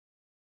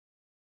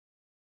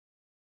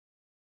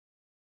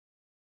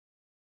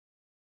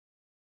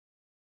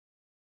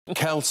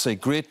Kelsey,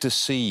 great to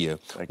see you.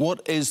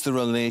 What is the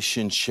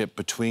relationship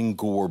between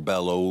Gore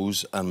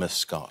Bellows and Miss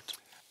Scott?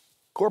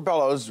 Gore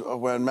Bellows,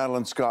 when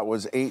Madeline Scott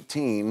was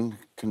 18,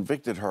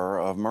 convicted her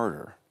of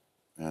murder.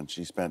 And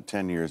she spent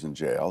 10 years in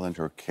jail, and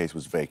her case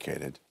was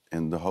vacated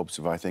in the hopes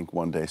of, I think,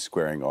 one day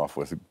squaring off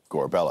with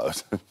Gore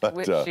Bellows. But,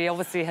 which she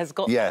obviously has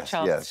got the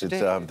chance to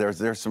do.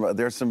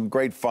 There's some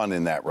great fun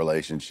in that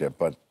relationship,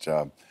 but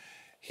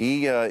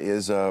he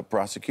is a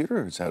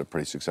prosecutor who's had a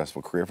pretty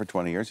successful career for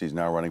 20 years. He's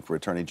now running for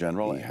Attorney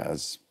General.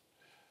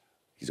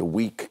 He's a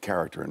weak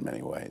character in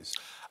many ways.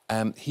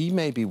 He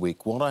may be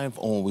weak. What I've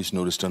always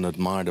noticed and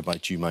admired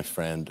about you, my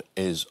friend,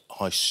 is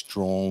how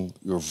strong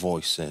your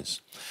voice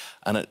is.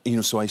 And,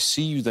 so I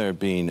see you there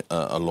being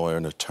a lawyer,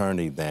 an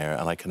attorney there,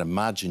 and I can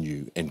imagine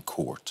you in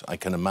court. I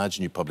can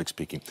imagine you public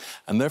speaking.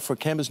 And therefore, it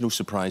came as no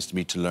surprise to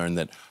me to learn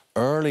that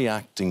early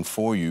acting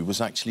for you was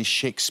actually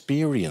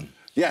Shakespearean.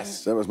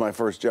 Yes, that was my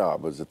first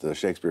job, was at the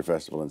Shakespeare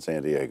Festival in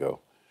San Diego.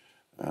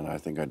 And I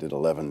think I did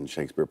 11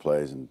 Shakespeare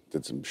plays and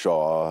did some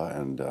Shaw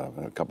and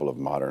a couple of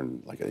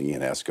modern, like an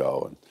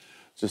Ionesco, and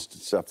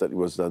just stuff that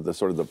was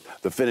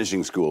the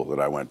finishing school that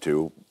I went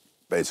to,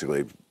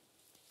 basically,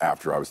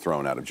 after I was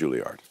thrown out of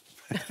Juilliard.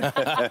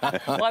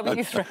 Why were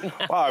you thrown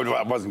out? Well,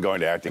 I wasn't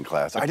going to acting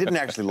class. I didn't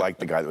actually like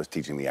the guy that was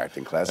teaching the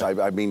acting class.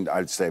 I mean,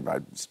 I'd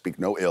speak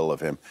no ill of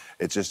him.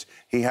 It's just,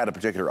 he had a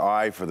particular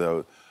eye for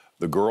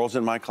the girls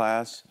in my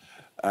class.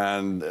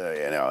 And,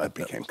 it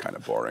became kind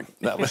of boring.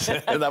 That was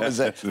it. That was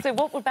it. So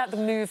what about the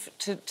move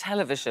to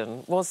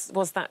television?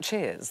 Was that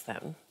Cheers,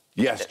 then?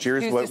 Yes,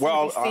 Cheers.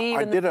 Well,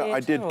 I did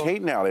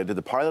Kate and Alley. I did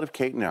the pilot of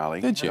Kate and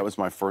Alley. Did you? That was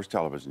my first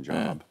television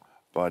job.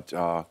 But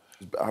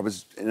I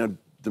was in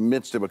the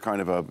midst of a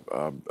kind of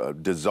a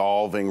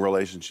dissolving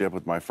relationship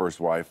with my first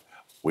wife.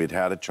 We'd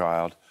had a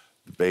child.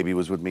 The baby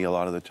was with me a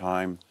lot of the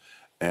time.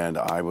 And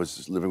I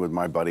was living with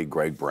my buddy,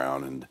 Greg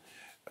Brown, and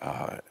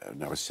I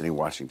was sitting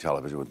watching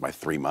television with my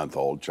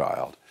 3-month-old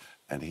child,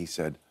 and he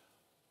said,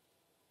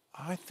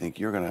 "I think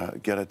you're going to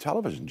get a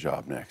television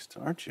job next,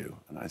 aren't you?"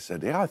 And I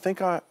said, "Yeah, I think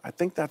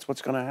that's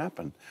what's going to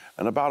happen."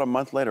 And about a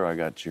month later, I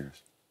got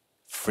Cheers.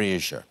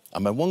 Frasier.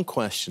 And my one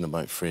question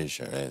about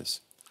Frasier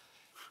is,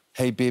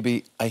 hey,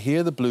 baby, I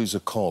hear the blues are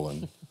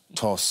calling,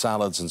 toss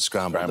salads and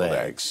scrambled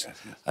eggs. Yes.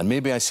 And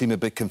maybe I seem a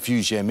bit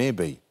confused, yeah,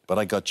 maybe, but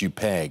I got you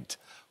pegged.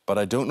 But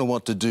I don't know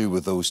what to do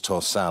with those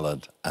tossed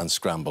salad and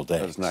scrambled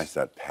eggs. That was nice,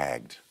 that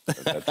pegged.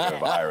 That sort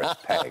of Irish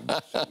pegged.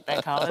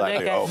 They call it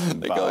like open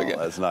bottle.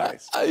 That's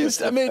nice.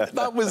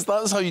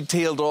 That's how you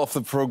tailed off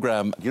the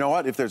programme. You know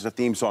what? If there's a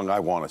theme song, I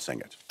want to sing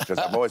it. Because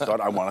I've always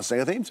thought I want to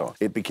sing a theme song.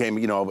 It became,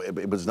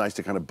 it was nice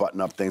to kind of button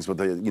up things with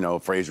the,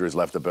 Frasier has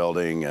left the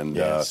building, and,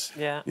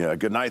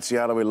 good night,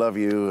 Seattle, we love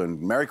you, and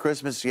Merry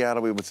Christmas,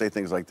 Seattle. We would say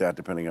things like that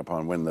depending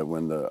upon when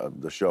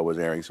the show was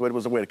airing. So it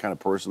was a way to kind of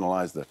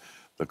personalize the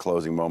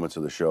closing moments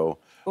of the show.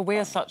 Well, we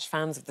are such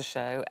fans of the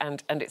show,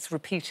 and it's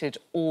repeated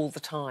all the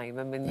time.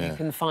 I mean, you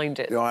can find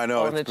it I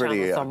know, on the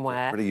channel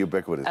somewhere. Pretty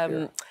ubiquitous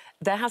here.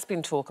 There has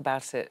been talk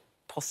about it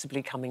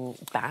possibly coming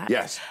back.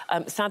 Yes.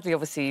 Sadly,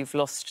 obviously, you've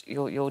lost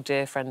your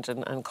dear friend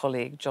and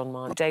colleague, John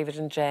Marr. David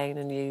and Jane,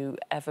 and you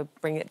ever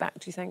bring it back,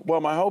 do you think? Well,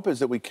 my hope is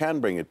that we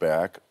can bring it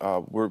back.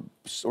 We're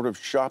sort of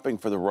shopping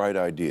for the right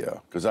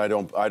idea, because I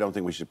don't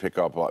think we should pick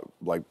up,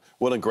 like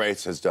Will and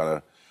Grace has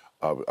done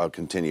a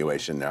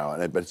continuation now,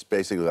 but it's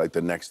basically like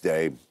the next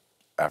day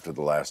after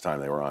the last time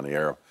they were on the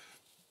air,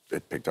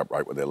 it picked up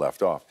right where they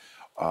left off.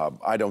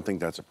 I don't think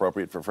that's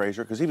appropriate for Frasier,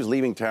 because he was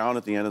leaving town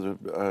at the end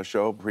of the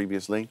show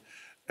previously,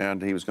 and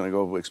he was going to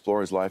go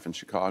explore his life in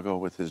Chicago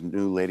with his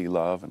new lady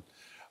love,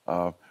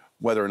 and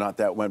whether or not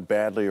that went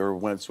badly or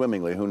went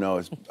swimmingly, who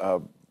knows?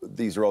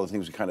 These are all the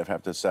things we kind of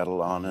have to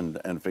settle on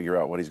and figure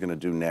out what he's going to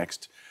do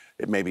next.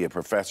 It may be a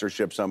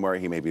professorship somewhere,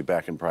 he may be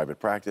back in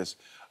private practice.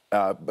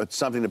 But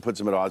something that puts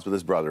him at odds with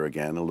his brother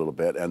again a little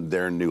bit, and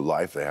their new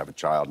life. They have a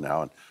child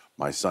now, and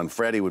my son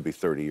Freddie would be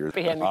 30 years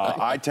old.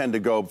 I tend to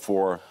go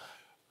for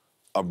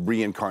a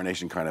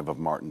reincarnation kind of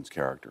Martin's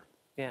character.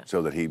 Yeah.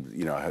 So that he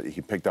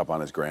picked up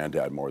on his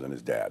granddad more than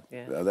his dad.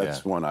 Yeah.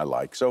 That's one I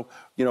like. So,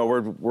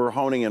 we're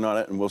honing in on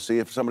it, and we'll see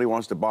if somebody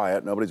wants to buy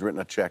it. Nobody's written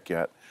a check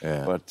yet.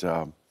 Yeah.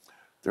 But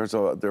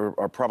there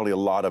are probably a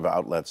lot of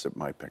outlets that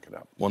might pick it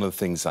up. One of the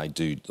things I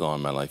do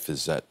in my life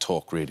is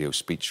talk radio,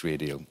 speech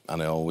radio,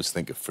 and I always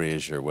think of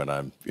Frasier when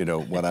I'm,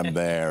 when I'm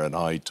there and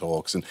how he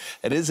talks. And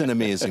it is an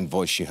amazing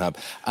voice you have.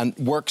 And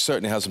work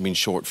certainly hasn't been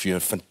short for you.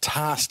 A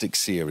fantastic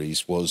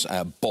series was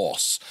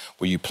Boss,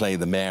 where you play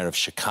the mayor of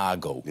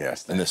Chicago.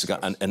 Yes. And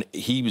and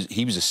he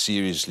was a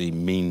seriously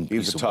mean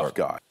piece of work. He was a tough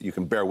guy. You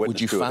can bear witness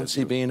to it. Would you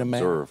fancy being a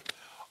mayor?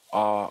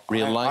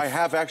 Real life? I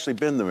have actually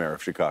been the mayor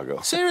of Chicago.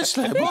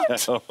 Seriously?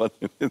 What?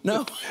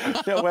 No.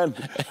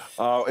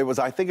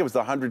 I think it was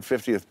the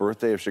 150th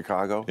birthday of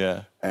Chicago.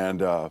 Yeah. And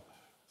the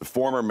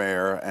former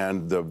mayor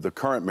and the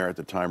current mayor at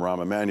the time,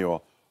 Rahm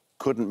Emanuel,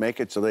 couldn't make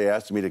it, so they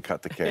asked me to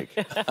cut the cake.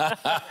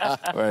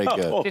 Very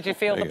good. Did you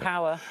feel the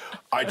power?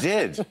 I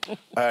did.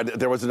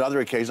 There was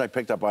another occasion I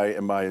picked up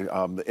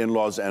my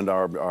in-laws and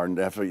our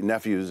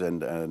nephews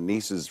and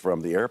nieces from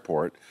the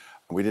airport.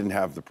 We didn't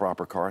have the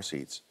proper car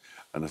seats.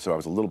 And so I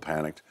was a little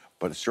panicked.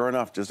 But sure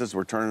enough, just as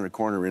we're turning the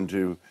corner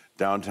into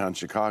downtown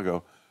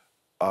Chicago,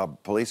 a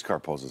police car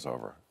pulls us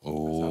over.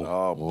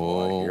 Oh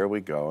boy, here we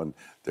go. And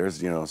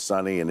there's,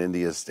 Sonny and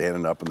India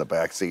standing up in the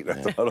back seat. I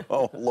thought,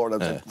 oh, Lord, I'm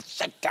like,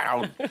 sit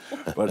down.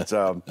 But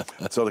so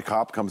the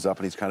cop comes up,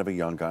 and he's kind of a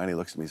young guy, and he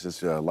looks at me, he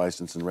says,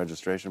 license and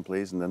registration,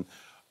 please. And then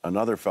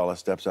another fella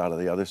steps out of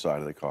the other side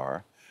of the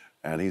car,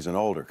 and he's an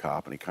older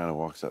cop, and he kind of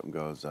walks up and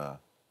goes,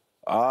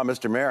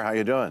 Mr. Mayor, how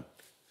you doing?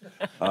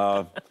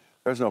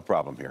 There's no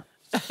problem here.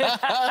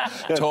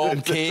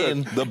 Tom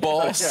Kane, the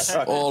boss,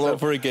 all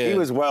over again. He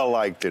was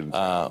well-liked.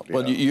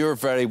 Well, you're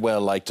very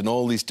well-liked, and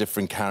all these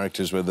different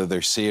characters, whether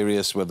they're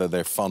serious, whether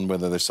they're fun,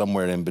 whether they're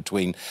somewhere in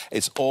between.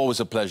 It's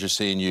always a pleasure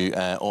seeing you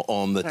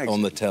on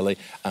the telly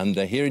and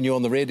hearing you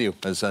on the radio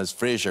as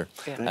Frasier.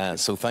 Yeah.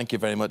 So thank you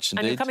very much indeed.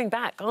 And you're coming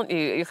back, aren't you?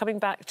 You're coming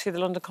back to the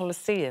London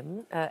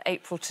Coliseum,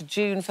 April to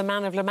June for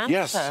Man of La Mancha.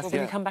 Yes.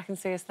 Will you come back and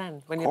see us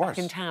then, when you're back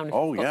in town?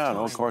 Oh, yeah,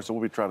 no, of course. We'll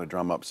be trying to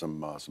drum up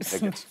some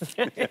tickets.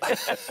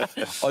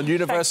 On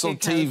Universal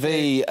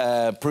TV,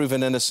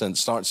 Proven Innocent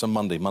starts on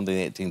Monday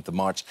the 18th of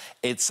March.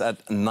 It's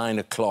at 9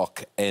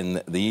 o'clock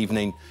in the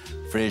evening.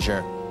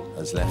 Frasier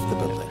has left the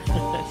building.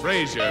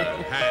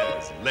 Frasier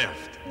has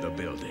left the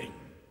building.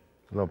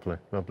 Lovely.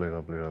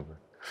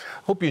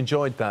 Hope you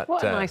enjoyed that.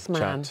 What a nice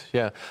man. Chat.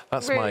 Yeah,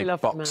 that's really my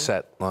box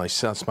set.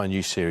 Nice. That's my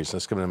new series.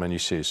 That's going to be my new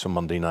series for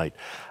Monday night.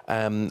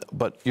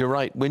 But you're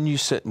right. When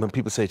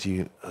people say to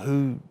you,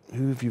 who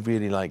have you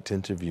really liked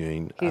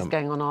interviewing? He's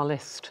going on our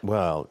list.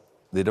 Well,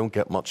 they don't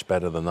get much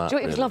better than that. Do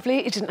you know, it was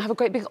lovely. He didn't have a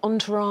great big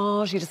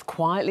entourage. He just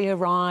quietly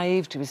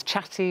arrived. He was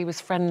chatty, he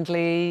was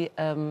friendly.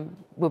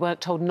 We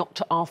weren't told not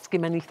to ask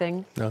him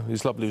anything. No,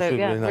 he's lovely. So, really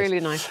yeah, nice. really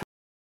nice.